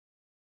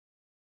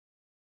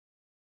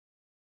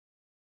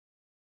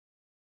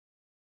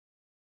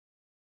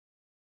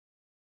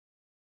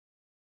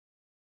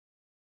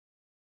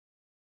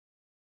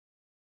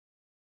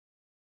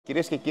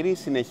Κυρίες και κύριοι,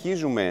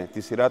 συνεχίζουμε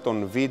τη σειρά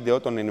των βίντεο,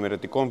 των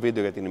ενημερωτικών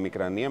βίντεο για την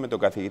ημικρανία με τον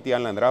καθηγητή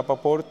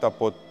Rapoport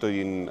από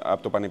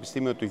το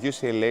Πανεπιστήμιο του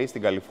UCLA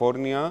στην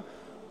Καλιφόρνια,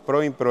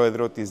 πρώην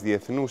πρόεδρο της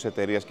Διεθνούς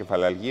Εταιρείας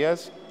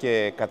Κεφαλαλγίας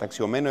και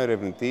καταξιωμένο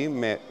ερευνητή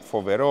με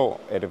φοβερό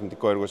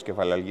ερευνητικό έργο της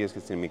Κεφαλαλγίας και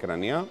στην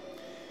ημικρανία.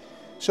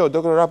 So,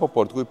 Dr.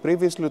 Rapoport, we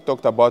previously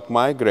talked about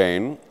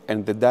migraine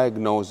and the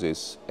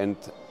diagnosis, and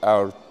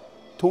our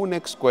two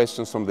next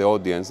questions from the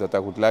audience that I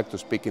would like to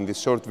speak in this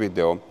short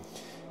video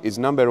is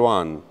number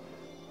one.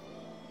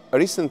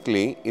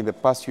 Recently, in the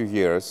past few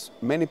years,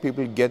 many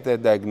people get the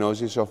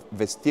diagnosis of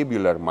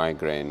vestibular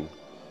migraine.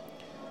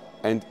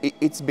 And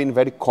it's been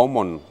very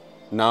common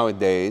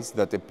nowadays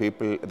that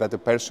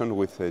a person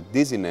with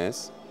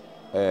dizziness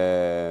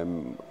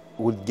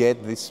would get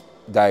this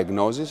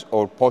diagnosis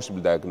or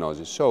possible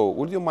diagnosis. So,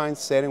 would you mind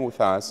sharing with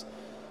us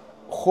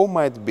who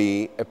might be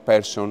a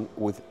person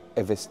with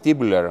a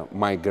vestibular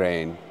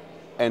migraine?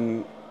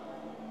 And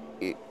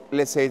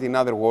let's say it in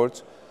other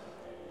words,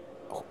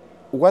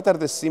 what are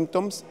the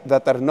symptoms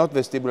that are not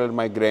vestibular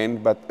migraine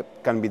but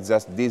can be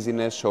just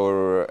dizziness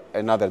or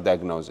another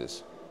diagnosis?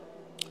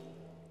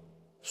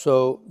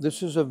 So this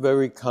is a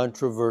very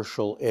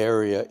controversial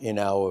area in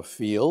our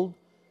field,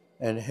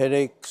 and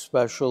headache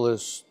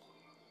specialists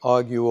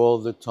argue all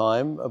the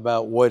time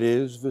about what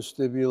is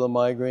vestibular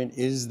migraine.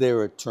 Is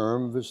there a term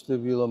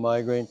vestibular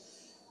migraine?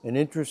 And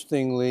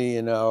interestingly,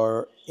 in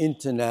our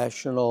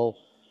international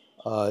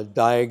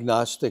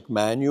diagnostic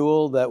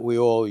manual that we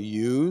all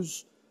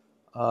use,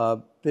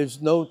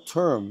 there's no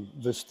term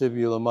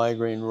vestibular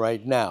migraine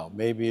right now.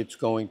 Maybe it's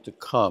going to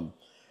come.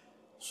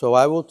 So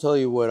I will tell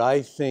you what I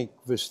think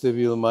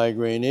vestibular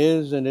migraine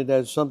is, and it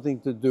has something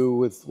to do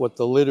with what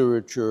the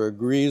literature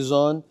agrees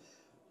on,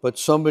 but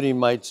somebody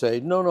might say,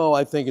 no,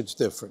 I think it's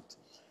different.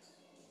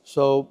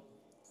 So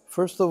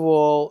first of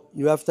all,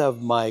 you have to have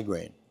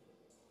migraine.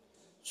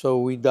 So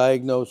we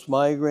diagnose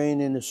migraine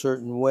in a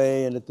certain way,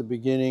 and at the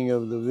beginning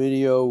of the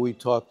video, we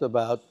talked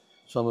about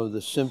some of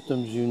the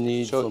symptoms you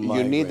need for migraine. So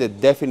you need a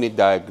definite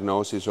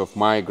diagnosis of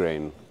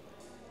migraine.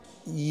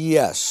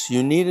 Yes,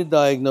 you need a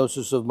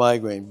diagnosis of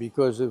migraine,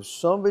 because if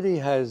somebody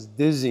has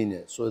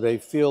dizziness or they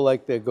feel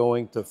like they're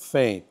going to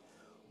faint,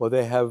 or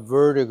they have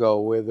vertigo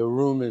where the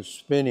room is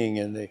spinning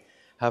and they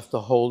have to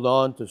hold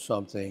on to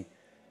something,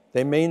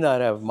 they may not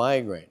have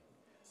migraine.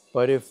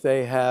 But if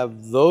they have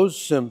those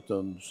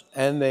symptoms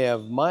and they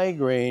have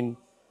migraine,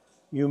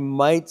 you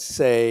might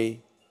say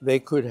they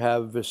could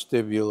have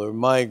vestibular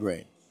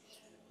migraine.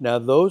 Now,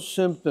 those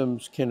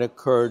symptoms can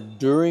occur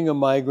during a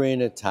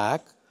migraine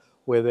attack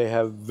where they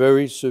have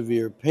very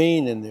severe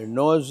pain and they're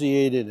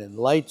nauseated and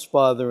lights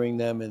bothering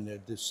them and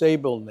they're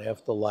disabled and they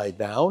have to lie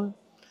down,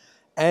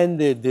 and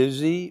they're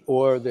dizzy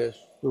or the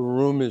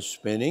room is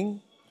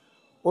spinning,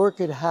 or it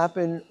could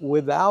happen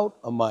without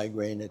a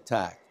migraine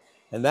attack.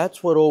 And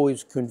that's what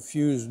always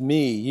confused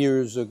me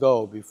years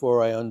ago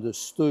before I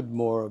understood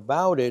more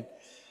about it.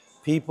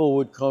 People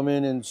would come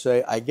in and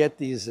say, I get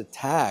these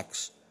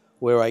attacks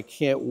where I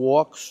can't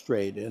walk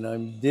straight and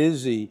I'm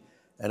dizzy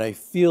and I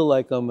feel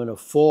like I'm going to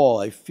fall.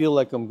 I feel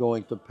like I'm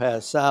going to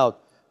pass out.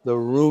 The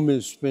room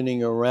is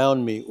spinning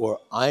around me, or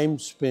I'm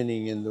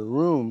spinning in the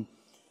room,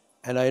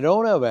 and I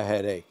don't have a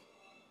headache.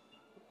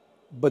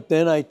 But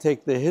then I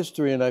take the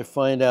history and I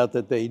find out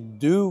that they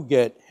do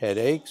get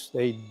headaches,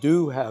 they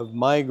do have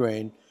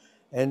migraine,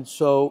 and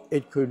so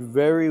it could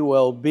very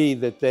well be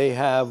that they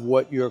have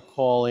what you're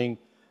calling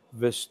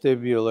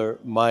vestibular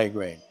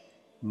migraine.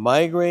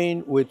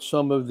 Migraine with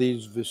some of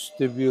these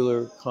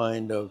vestibular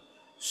kind of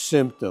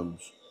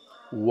symptoms.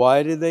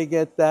 Why do they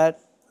get that?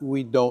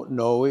 We don't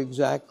know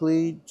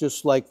exactly,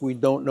 just like we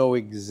don't know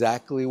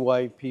exactly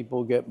why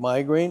people get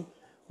migraine.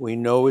 We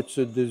know it's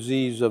a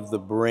disease of the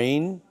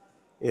brain.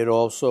 It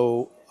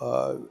also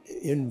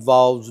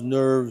involves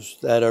nerves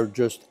that are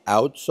just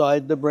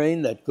outside the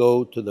brain that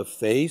go to the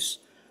face.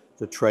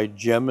 The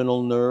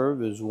trigeminal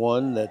nerve is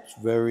one that's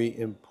very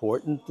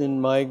important in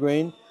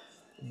migraine.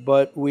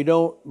 But we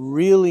don't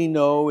really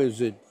know,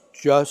 is it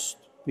just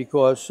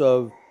because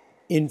of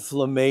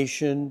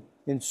inflammation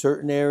in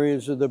certain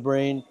areas of the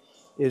brain?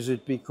 Is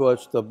it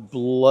because the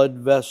blood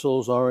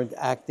vessels aren't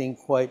acting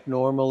quite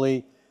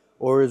normally?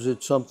 Or is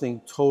it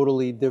something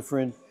totally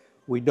different?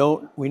 We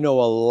know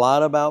a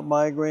lot about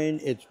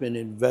migraine. It's been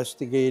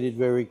investigated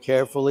very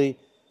carefully.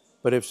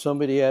 But if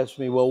somebody asks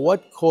me, well,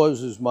 what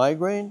causes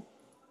migraine?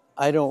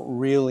 I don't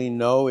really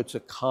know. It's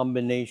a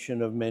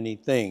combination of many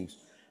things.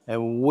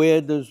 And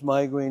where does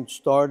migraine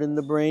start in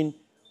the brain?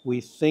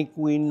 We think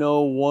we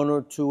know one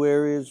or two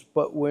areas,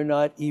 but we're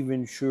not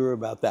even sure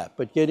about that.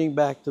 But getting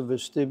back to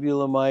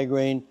vestibular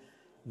migraine,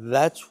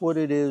 that's what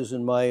it is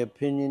in my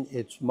opinion.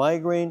 It's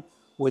migraine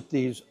with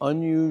these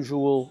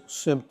unusual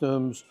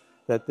symptoms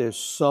that there's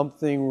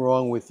something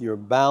wrong with your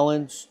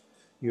balance.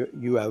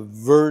 You have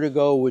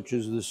vertigo, which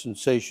is the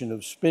sensation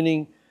of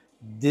spinning,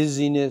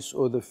 dizziness,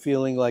 or the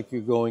feeling like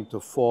you're going to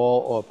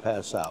fall or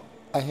pass out.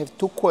 I have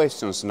two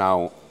questions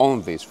now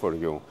on this for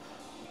you.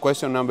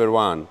 Question number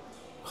one,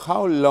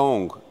 how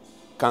long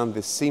can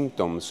the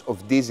symptoms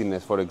of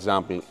dizziness, for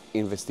example,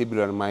 in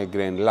vestibular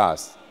migraine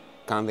last?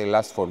 can they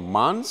last for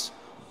months,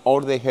 or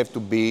they have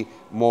to be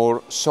more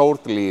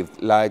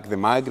short-lived, like the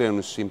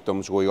migraine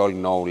symptoms we all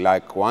know,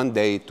 like 1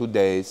 day, 2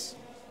 days?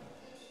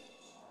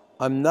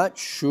 I'm not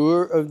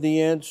sure of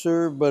the answer,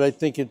 but I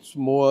think it's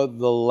more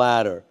the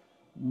latter.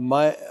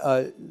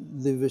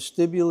 The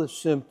vestibular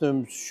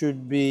symptoms should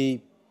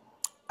be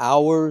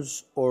hours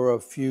or a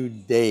few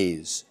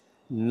days,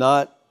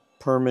 not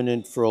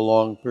permanent for a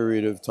long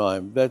period of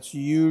time. That's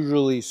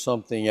usually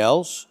something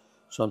else.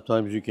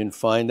 Sometimes you can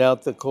find out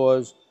the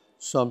cause,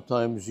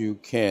 sometimes you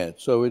can't.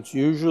 So it's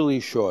usually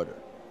shorter.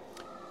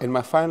 And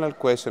my final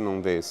question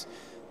on this.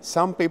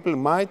 Some people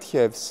might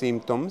have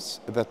symptoms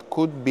that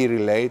could be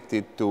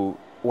related to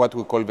what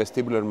we call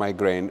vestibular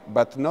migraine,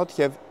 but not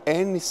have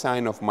any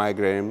sign of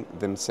migraine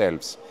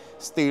themselves.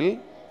 Still,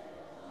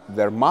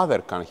 their mother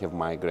can have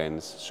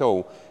migraines. So,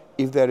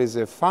 if there is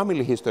a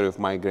family history of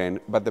migraine,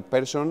 but the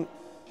person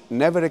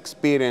never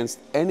experienced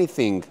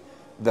anything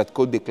that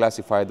could be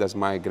classified as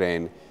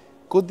migraine,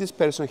 could this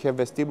person have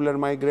vestibular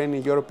migraine,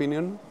 in your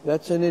opinion?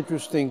 That's an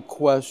interesting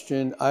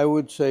question. I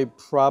would say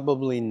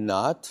probably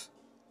not.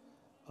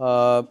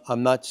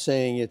 I'm not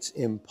saying it's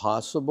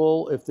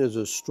impossible if there's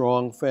a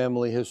strong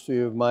family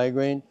history of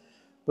migraine,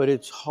 but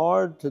it's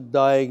hard to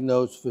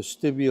diagnose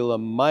vestibular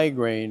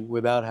migraine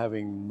without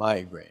having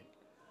migraine.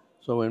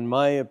 So in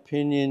my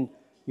opinion,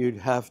 you'd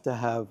have to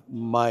have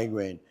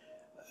migraine.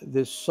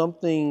 There's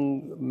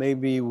something,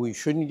 maybe we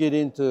shouldn't get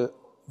into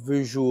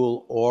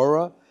visual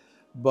aura,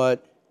 but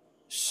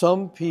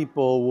some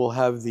people will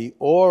have the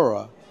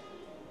aura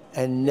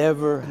and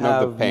never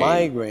have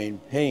migraine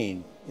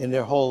pain in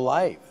their whole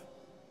life.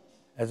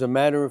 As a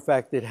matter of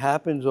fact, it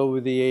happens over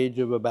the age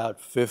of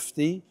about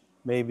 50,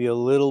 maybe a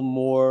little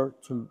more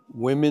to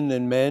women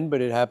than men,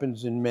 but it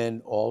happens in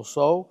men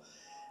also.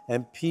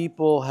 And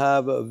people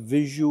have a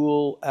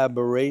visual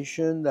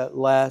aberration that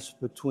lasts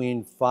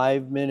between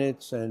 5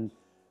 minutes and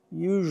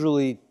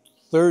usually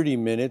 30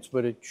 minutes,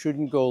 but it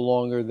shouldn't go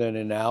longer than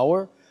an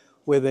hour,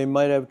 where they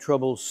might have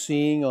trouble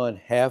seeing on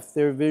half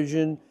their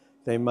vision.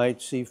 They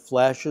might see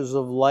flashes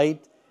of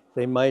light.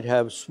 They might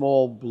have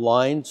small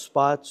blind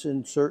spots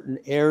in certain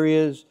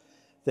areas.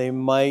 They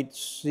might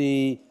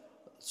see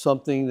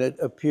something that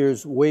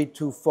appears way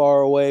too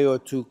far away or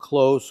too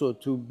close or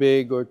too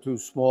big or too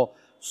small.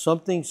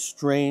 Something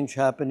strange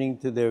happening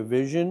to their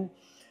vision.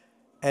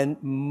 And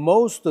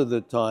most of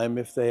the time,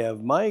 if they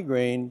have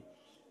migraine,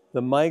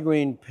 the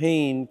migraine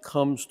pain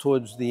comes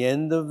towards the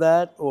end of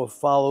that or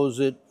follows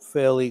it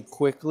fairly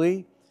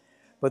quickly.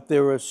 But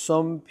there are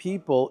some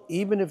people,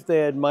 even if they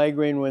had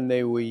migraine when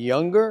they were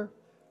younger,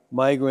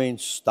 migraine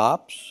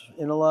stops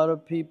in a lot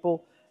of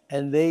people,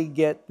 and they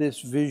get this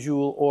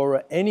visual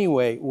aura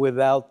anyway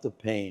without the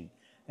pain.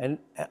 And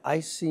I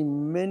see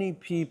many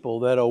people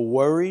that are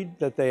worried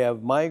that they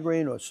have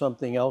migraine or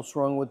something else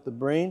wrong with the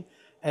brain,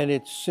 and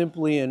it's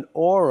simply an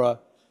aura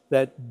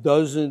that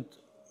doesn't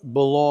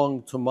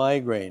belong to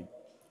migraine.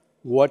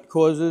 What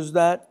causes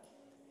that?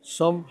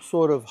 Some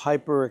sort of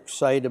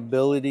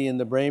hyperexcitability in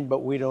the brain, but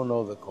we don't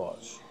know the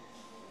cause.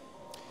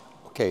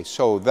 Okay,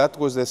 so that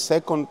was the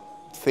second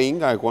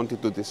thing I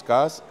wanted to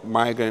discuss,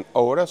 migraine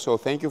aura. So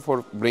thank you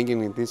for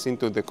bringing this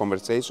into the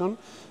conversation.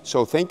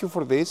 So thank you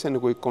for this,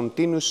 and we'll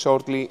continue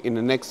shortly in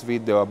the next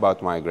video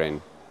about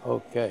migraine.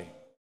 Okay.